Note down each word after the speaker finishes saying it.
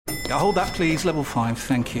Hold that, please. Level 5,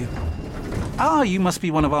 thank you. Ah, you must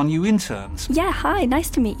be one of our new interns. Yeah, hi, nice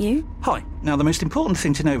to meet you. Hi. Now, the most important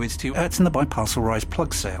thing to know is to in the biparcel rise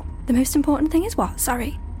plug sale. The most important thing is what?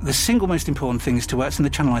 Sorry. The single most important thing is to in the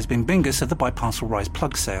channelized bin bingus of the biparcel rise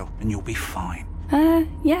plug sale, and you'll be fine.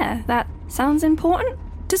 Yeah, that sounds important.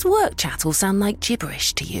 Does work chat all sound like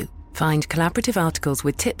gibberish to you? Find collaborative articles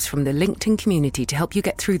with tips from the LinkedIn community to help you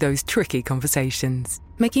get through those tricky conversations.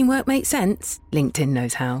 Making work make sense? LinkedIn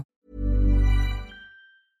knows how.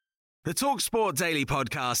 The TalkSport Daily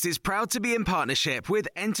podcast is proud to be in partnership with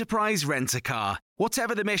Enterprise Rent-A-Car.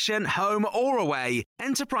 Whatever the mission, home or away,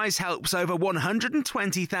 Enterprise helps over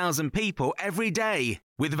 120,000 people every day.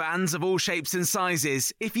 With vans of all shapes and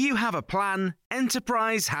sizes, if you have a plan,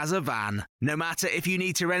 Enterprise has a van. No matter if you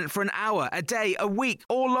need to rent for an hour, a day, a week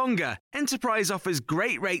or longer, Enterprise offers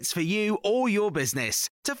great rates for you or your business.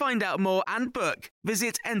 To find out more and book,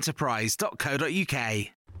 visit enterprise.co.uk.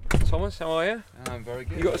 Thomas, how are you? I'm very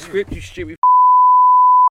good. You got a script, you stupid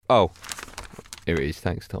Oh, here it is.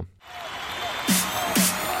 Thanks, Tom.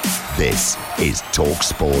 This is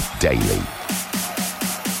TalkSport Daily.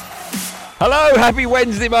 Hello, happy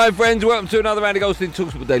Wednesday, my friends. Welcome to another Andy Goldstein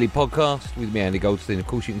TalkSport Daily podcast with me, Andy Goldstein. Of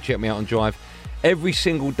course, you can check me out on Drive every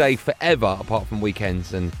single day forever, apart from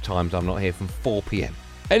weekends and times I'm not here, from 4 p.m.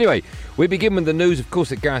 Anyway, we begin with the news, of course,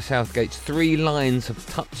 that Gareth Southgate's 3 Lions have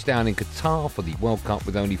touched down in Qatar for the World Cup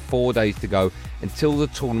with only 4 days to go until the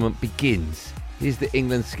tournament begins. Here's the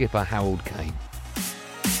England skipper, Harold Kane.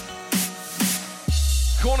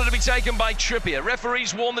 Corner to be taken by Trippier.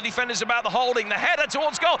 Referees warn the defenders about the holding. The header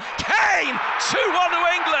towards goal. Kane! 2-1 to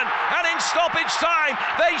England. And in stoppage time,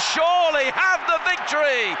 they surely have the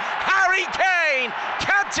victory. Harry Kane,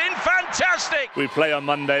 captain fantastic. We play on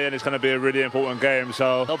Monday and it's going to be a really important game.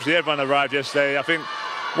 So obviously everyone arrived yesterday. I think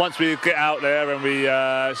once we get out there and we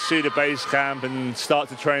see the base camp and start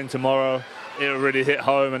to train tomorrow, it'll really hit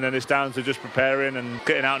home, and then it's down to just preparing and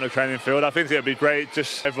getting out on the training field. I think it'll be great.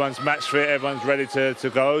 Just everyone's match fit, everyone's ready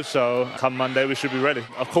to go. So come Monday, we should be ready.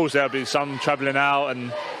 Of course, there'll be some travelling out,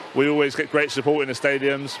 and we always get great support in the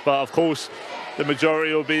stadiums. But of course, the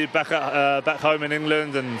majority will be back home in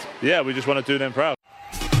England, and yeah, we just want to do them proud.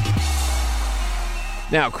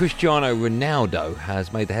 Now, Cristiano Ronaldo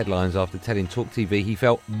has made the headlines after telling Talk TV he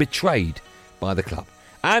felt betrayed by the club.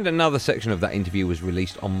 And another section of that interview was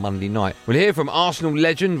released on Monday night. We'll hear from Arsenal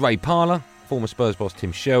legend Ray Parlour, former Spurs boss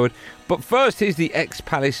Tim Sherwood. But first, here's the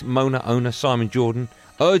ex-Palace Mona owner Simon Jordan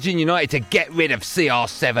urging United to get rid of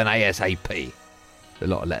CR7 ASAP. A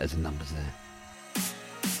lot of letters and numbers there.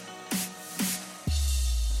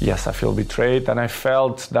 Yes, I feel betrayed, and I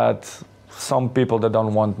felt that some people that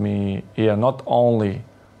don't want me here, not only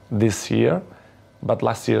this year, but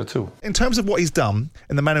last year too. In terms of what he's done,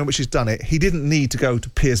 and the manner in which he's done it, he didn't need to go to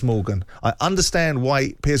Piers Morgan. I understand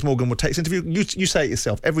why Piers Morgan would take this interview. You say it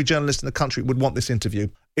yourself. Every journalist in the country would want this interview.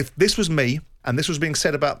 If this was me, and this was being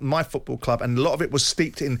said about my football club, and a lot of it was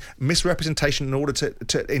steeped in misrepresentation in order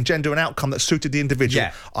to engender an outcome that suited the individual,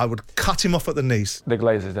 I would cut him off at the knees. The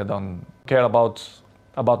Glazers, they don't care about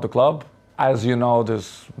the club. As you know,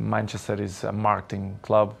 Manchester is a marketing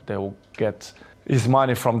club. They will get his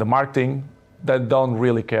money from the marketing. They don't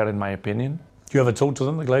really care, in my opinion. Do you ever talk to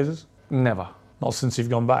them, the Glazers? Never. Not since you've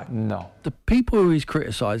gone back? No. The people who he's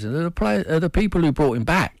criticising are the people who brought him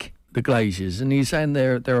back, the Glazers, and he's saying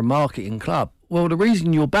they're a marketing club. Well, the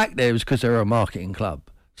reason you're back there is because they're a marketing club.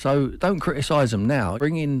 So don't criticise them now.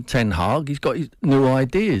 Bring in Ten Hag. He's got his new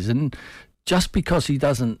ideas, and just because he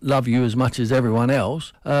doesn't love you as much as everyone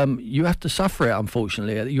else, you have to suffer it,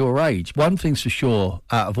 unfortunately, at your age. One thing's for sure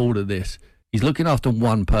out of all of this, he's looking after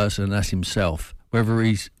one person, and that's himself. Whether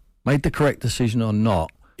he's made the correct decision or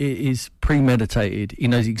not, it is premeditated. He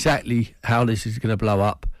knows exactly how this is going to blow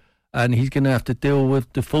up, and he's going to have to deal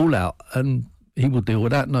with the fallout, and he will deal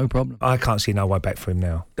with that, no problem. I can't see no way back for him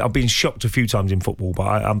now. I've been shocked a few times in football, but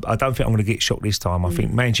I don't think I'm going to get shocked this time. I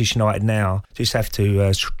think Manchester United now just have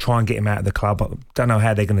to try and get him out of the club. I don't know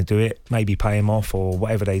how they're going to do it. Maybe pay him off or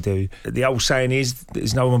whatever they do. The old saying is,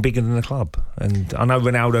 there's no one bigger than the club. And I know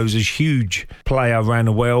Ronaldo's a huge player around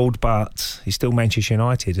the world, but he's still Manchester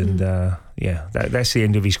United. And that's the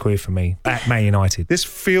end of his career for me at Man United. This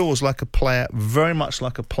feels like a player, very much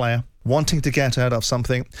like a player, wanting to get out of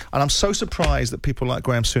something. And I'm so surprised that people like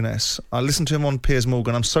Graham Souness, I listened to him on Piers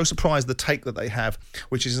Morgan, I'm so surprised the take that they have,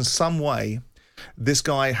 which is in some way, this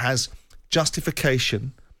guy has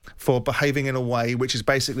justification for behaving in a way which is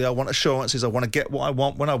basically, I want assurances, I want to get what I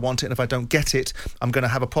want when I want it, and if I don't get it, I'm going to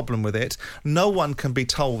have a problem with it. No one can be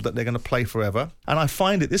told that they're going to play forever. And I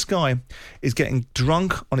find it, this guy is getting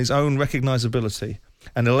drunk on his own recognisability,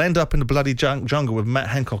 and he'll end up in the bloody jungle with Matt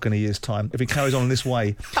Hancock in a year's time if he carries on in this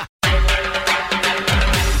way.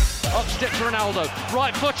 it to Ronaldo.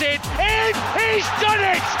 Right footed. In! He's done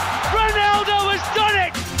it! Ronaldo has done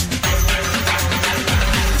it!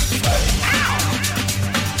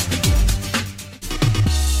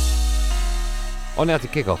 On now to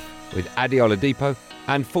kick off with Adi Oladipo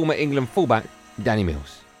and former England fullback Danny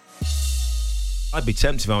Mills. I'd be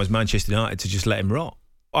tempted if I was Manchester United to just let him rot.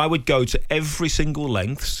 I would go to every single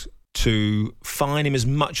lengths to fine him as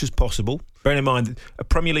much as possible. Bearing in mind, a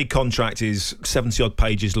Premier League contract is 70-odd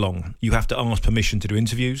pages long. You have to ask permission to do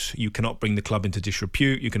interviews. You cannot bring the club into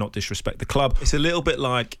disrepute. You cannot disrespect the club. It's a little bit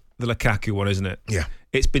like the Lukaku one, isn't it? Yeah.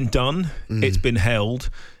 It's been done, it's been held,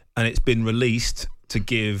 and it's been released to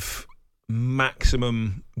give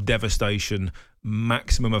maximum devastation,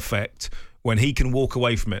 maximum effect when he can walk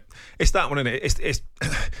away from it. It's that one, isn't it?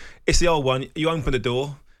 It's the old one. You open the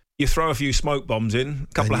door, you throw a few smoke bombs in,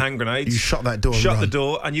 a couple of hand grenades. You shut that door. Shut the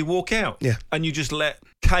door, and you walk out. Yeah. And you just let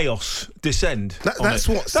chaos descend. That's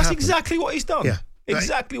exactly what he's done. Yeah.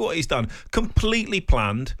 Exactly what he's done. Completely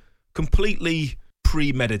planned, completely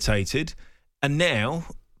premeditated, and now,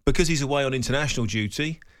 because he's away on international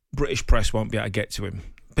duty, British press won't be able to get to him.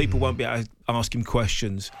 People won't be able to ask him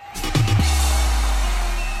questions.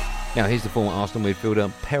 Now here's the former Arsenal midfielder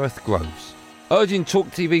Pereth Groves, urging Talk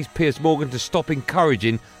TV's Piers Morgan to stop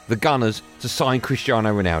encouraging the Gunners to sign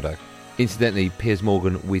Cristiano Ronaldo. Incidentally, Piers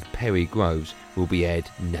Morgan with Perry Groves will be aired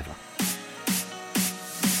never.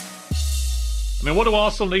 I mean, what do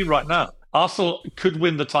Arsenal need right now? Arsenal could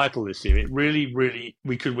win the title this year. It really,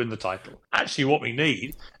 we could win the title. Actually, what we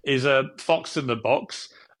need is a fox in the box,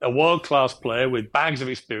 a world-class player with bags of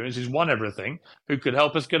experience who's won everything, who could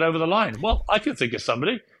help us get over the line. Well, I can think of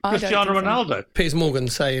somebody. Cristiano Ronaldo. Piers Morgan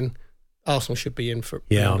saying Arsenal should be in for...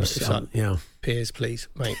 Yeah, Piers, please,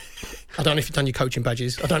 mate. I don't know if you've done your coaching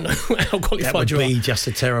badges. I don't know how qualified you are. That would be just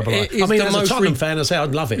a terrible idea. I mean, as a Tottenham fan, I say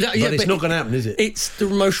I'd love it, but it's not going to happen, is it? It's the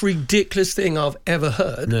most ridiculous thing I've ever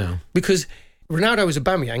heard. No. Because Ronaldo is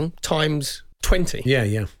Aubameyang times 20.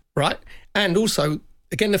 Yeah. Right? And also,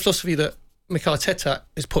 again, the philosophy that Mikel Arteta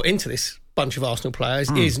has put into this bunch of Arsenal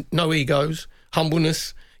players is no egos,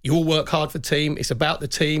 humbleness. You all work hard for the team. It's about the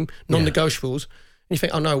team, non-negotiables. And you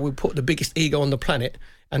think, oh no, we'll put the biggest ego on the planet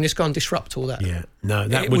and just go and disrupt all that. Yeah, no,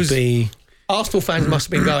 that would be... Arsenal fans must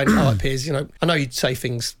have been going, all right, Piers, I know you'd say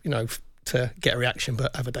things, to get a reaction,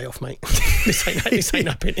 but have a day off, mate. This ain't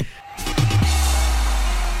happening.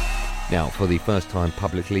 Now, for the first time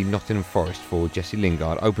publicly, Nottingham Forest for Jesse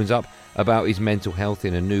Lingard opens up about his mental health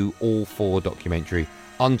in a new All4 documentary,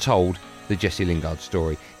 Untold, the Jesse Lingard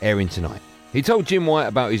story, airing tonight. He told Jim White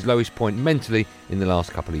about his lowest point mentally in the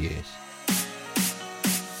last couple of years.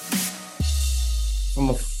 From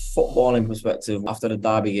a footballing perspective, after the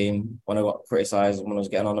Derby game, when I got criticised, when I was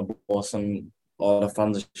getting on the bus and all the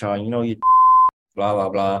fans are shouting, you blah, blah,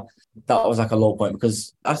 blah. That was like a low point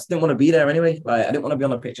because I just didn't want to be there anyway. Like, I didn't want to be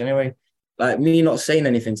on the pitch anyway. Like, me not saying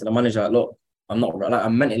anything to the manager, like, look,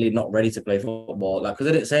 I'm mentally not ready to play football. Like, because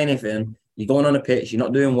I didn't say anything. You're going on the pitch, you're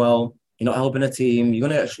not doing well, you're not helping the team, you're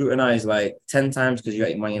going to get scrutinised like 10 times because you're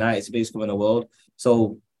at Man United, it's the biggest club in the world.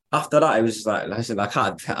 So after that, it was just like I said,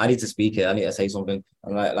 I need to speak it, I need to say something.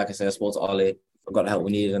 And like I said, I spoke to Ollie, I got the help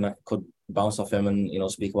we needed, and I could bounce off him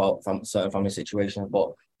and, speak about certain family situations.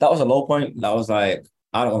 But that was a low point. That was like,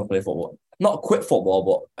 I don't want to play football. Not quit football,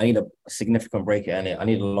 but I need a significant break in it. I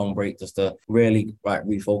need a long break just to really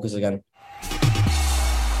refocus again.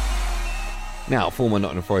 Now, former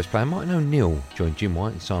Nottingham Forest player Martin O'Neill joined Jim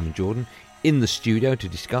White and Simon Jordan in the studio to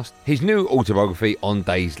discuss his new autobiography, On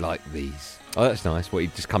Days Like These. Oh, that's nice. He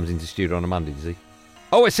just comes into the studio on a Monday, does he?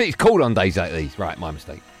 Oh, I see, it's called On Days Like These. Right, my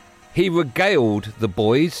mistake. He regaled the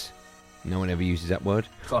boys. No one ever uses that word.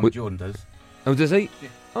 Simon Jordan does. Oh, does he? Yeah.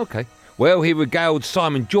 Okay. Well, he regaled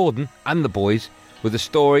Simon Jordan and the boys with the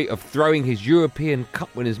story of throwing his European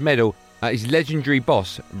Cup winners' medal at his legendary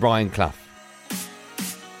boss, Brian Clough.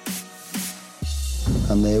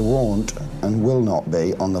 And they won't and will not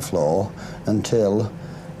be on the floor until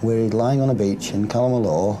we're lying on a beach in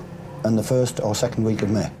Calmaloe in the first or second week of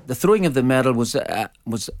May. The throwing of the medal was a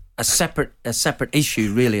separate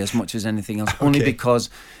issue, really, as much as anything else. Okay. Only because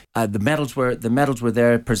the medals were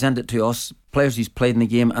there, presented to us, players who's played in the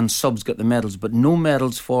game, and subs got the medals, but no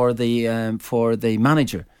medals for the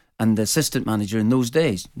manager and the assistant manager in those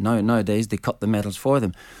days. Nowadays they cut the medals for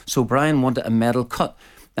them. So Brian wanted a medal cut,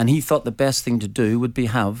 and he thought the best thing to do would be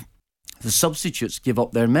have the substitutes give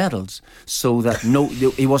up their medals, so that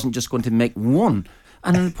he wasn't just going to make one.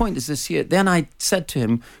 And the point is this here. Then I said to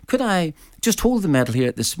him, could I just hold the medal here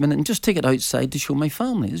at this minute and just take it outside to show my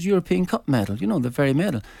family? It's a European Cup medal, you know, the very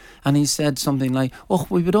medal. And he said something like, oh,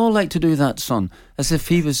 we would all like to do that, son. As if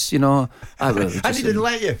he was, you know... And he didn't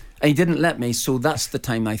let you? He didn't let me, so that's the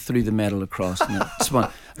time I threw the medal across. And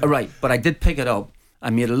all right, but I did pick it up. I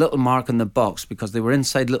made a little mark on the box because they were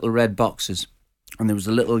inside little red boxes. And there was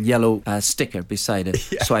a little yellow sticker beside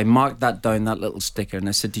it. Yeah. So I marked that down, that little sticker, and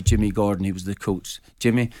I said to Jimmy Gordon, he was the coach,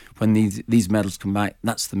 Jimmy, when these medals come back,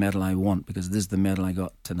 that's the medal I want, because this is the medal I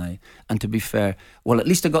got tonight. And to be fair, well, at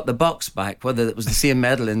least I got the box back, whether it was the same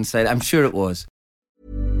medal inside, I'm sure it was.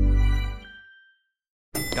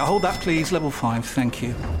 Hold that, please. Level 5, thank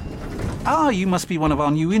you. You must be one of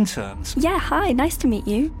our new interns. Yeah, hi, nice to meet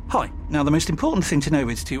you. Hi. Now, the most important thing to know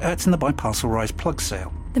is to in the By-Parcel Rise plug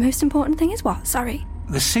sale. The most important thing is what? Sorry.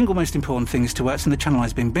 The single most important thing is to in the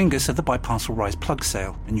Channelized Bin Bingus of the By-Parcel Rise plug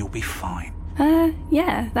sale, and you'll be fine.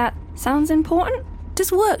 Yeah, that sounds important.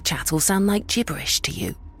 Does work chat all sound like gibberish to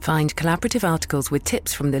you? Find collaborative articles with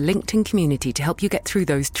tips from the LinkedIn community to help you get through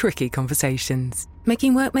those tricky conversations.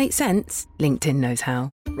 Making work make sense? LinkedIn knows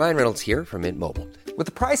how. Ryan Reynolds here from Mint Mobile. With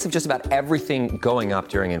the price of just about everything going up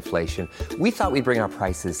during inflation, we thought we'd bring our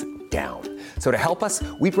prices down. So to help us,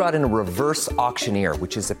 we brought in a reverse auctioneer,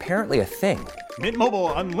 which is apparently a thing. Mint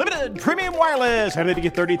Mobile Unlimited Premium Wireless. How to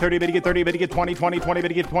get 30, 30, how to get 30, how to get 20, 20, 20, how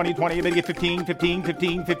to get 20, 20, how to get 15, 15,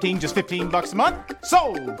 15, 15, just $15 a month?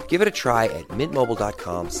 Sold! Give it a try at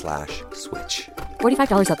mintmobile.com/switch.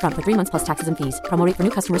 $45 up front for 3 months plus taxes and fees. Promo rate for new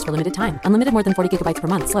customers for limited time. Unlimited more than 40 gigabytes per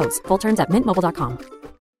month. Slows full terms at mintmobile.com.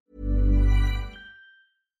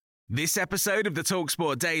 This episode of the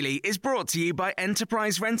TalkSport Daily is brought to you by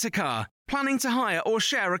Enterprise Rent-A-Car. Planning to hire or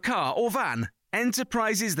share a car or van?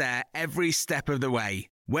 Enterprise is there every step of the way.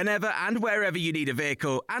 Whenever and wherever you need a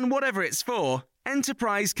vehicle and whatever it's for,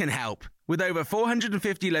 Enterprise can help. With over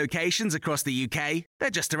 450 locations across the UK, they're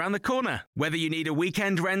just around the corner. Whether you need a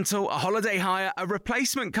weekend rental, a holiday hire, a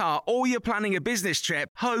replacement car, or you're planning a business trip,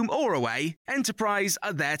 home or away, Enterprise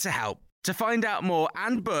are there to help. To find out more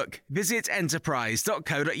and book, visit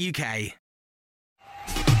enterprise.co.uk.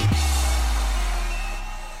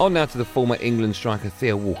 On now to the former England striker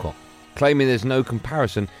Theo Walcott, claiming there's no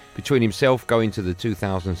comparison between himself going to the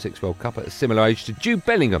 2006 World Cup at a similar age to Jude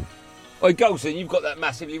Bellingham. Oi, Golson, you've got that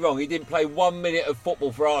massively wrong. He didn't play 1 minute of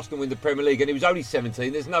football for Arsenal in the Premier League, and he was only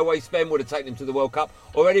 17. There's no way Sven would have taken him to the World Cup,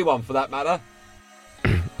 or anyone for that matter.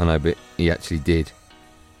 I know, but he actually did.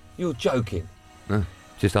 You're joking. No,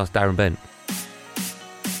 just ask Darren Bent.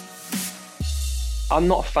 I'm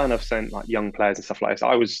not a fan of saying like young players and stuff like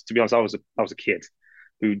this. To be honest, I was a kid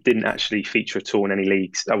who didn't actually feature at all in any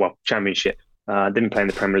leagues. Championship. Didn't play in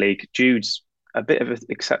the Premier League. Jude's a bit of an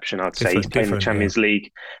exception, I'd say. He's playing in the Champions League.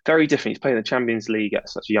 Very different. He's playing in the Champions League at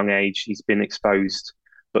such a young age. He's been exposed,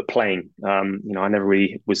 but playing. I never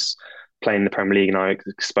really was playing in the Premier League, and I was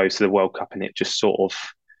exposed to the World Cup, and it just sort of,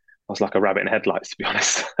 I was like a rabbit in headlights, to be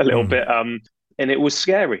honest, a little bit. And it was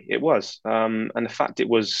scary. It was. And the fact it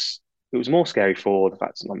was more scary for the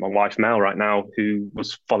fact that my wife Mel right now, who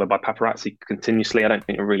was followed by paparazzi continuously. I don't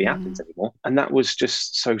think it really happens anymore. And that was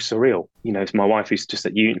just so surreal. It's my wife who's just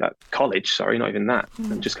at college, not even that,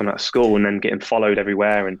 and just coming out of school and then getting followed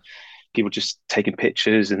everywhere and people just taking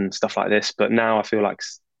pictures and stuff like this. But now I feel like,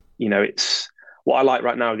 it's what I like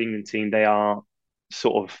right now with the England team. They are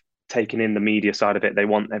sort of taking in the media side of it. They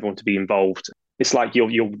want everyone to be involved. It's like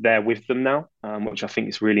you're there with them now, which I think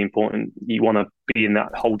is really important. You want to be in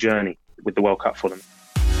that whole journey with the World Cup for them.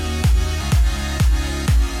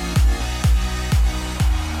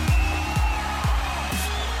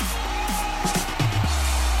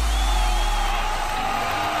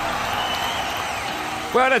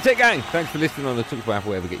 Well, that's it, gang. Thanks for listening on the TalkSport app,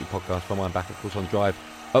 wherever you get your podcast from. I'm back, of course, on Drive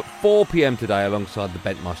at 4 p.m. today alongside the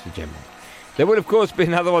Bentmaster General. There will, of course, be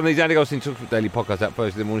another one of these Andy Goldstein TalkSport Daily podcasts out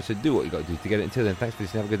first in the morning, so do what you got to do to get it. Until then, thanks for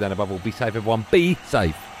listening. Have a good day, and above all, be safe, everyone. Be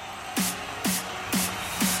safe.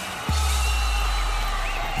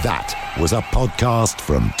 That was a podcast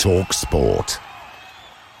from TalkSport.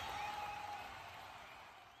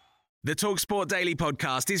 The TalkSport Daily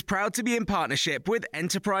podcast is proud to be in partnership with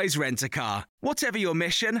Enterprise Rent-A-Car. Whatever your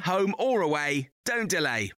mission, home or away, don't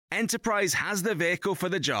delay. Enterprise has the vehicle for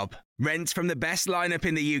the job. Rent from the best lineup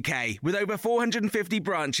in the UK. With over 450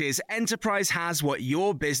 branches, Enterprise has what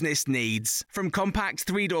your business needs. From compact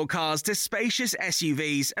three-door cars to spacious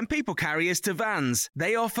SUVs and people carriers to vans,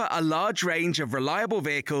 they offer a large range of reliable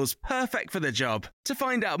vehicles perfect for the job. To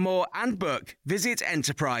find out more and book, visit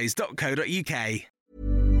enterprise.co.uk.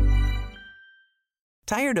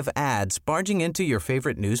 Tired of ads barging into your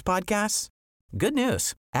favorite news podcasts? Good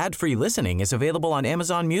news. Ad-free listening is available on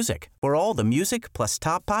Amazon Music for all the music plus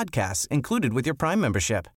top podcasts included with your Prime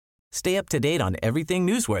membership. Stay up to date on everything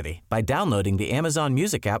newsworthy by downloading the Amazon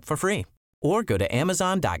Music app for free or go to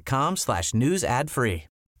amazon.com/news ad free.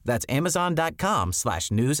 That's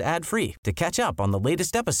amazon.com/news ad free to catch up on the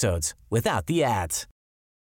latest episodes without the ads.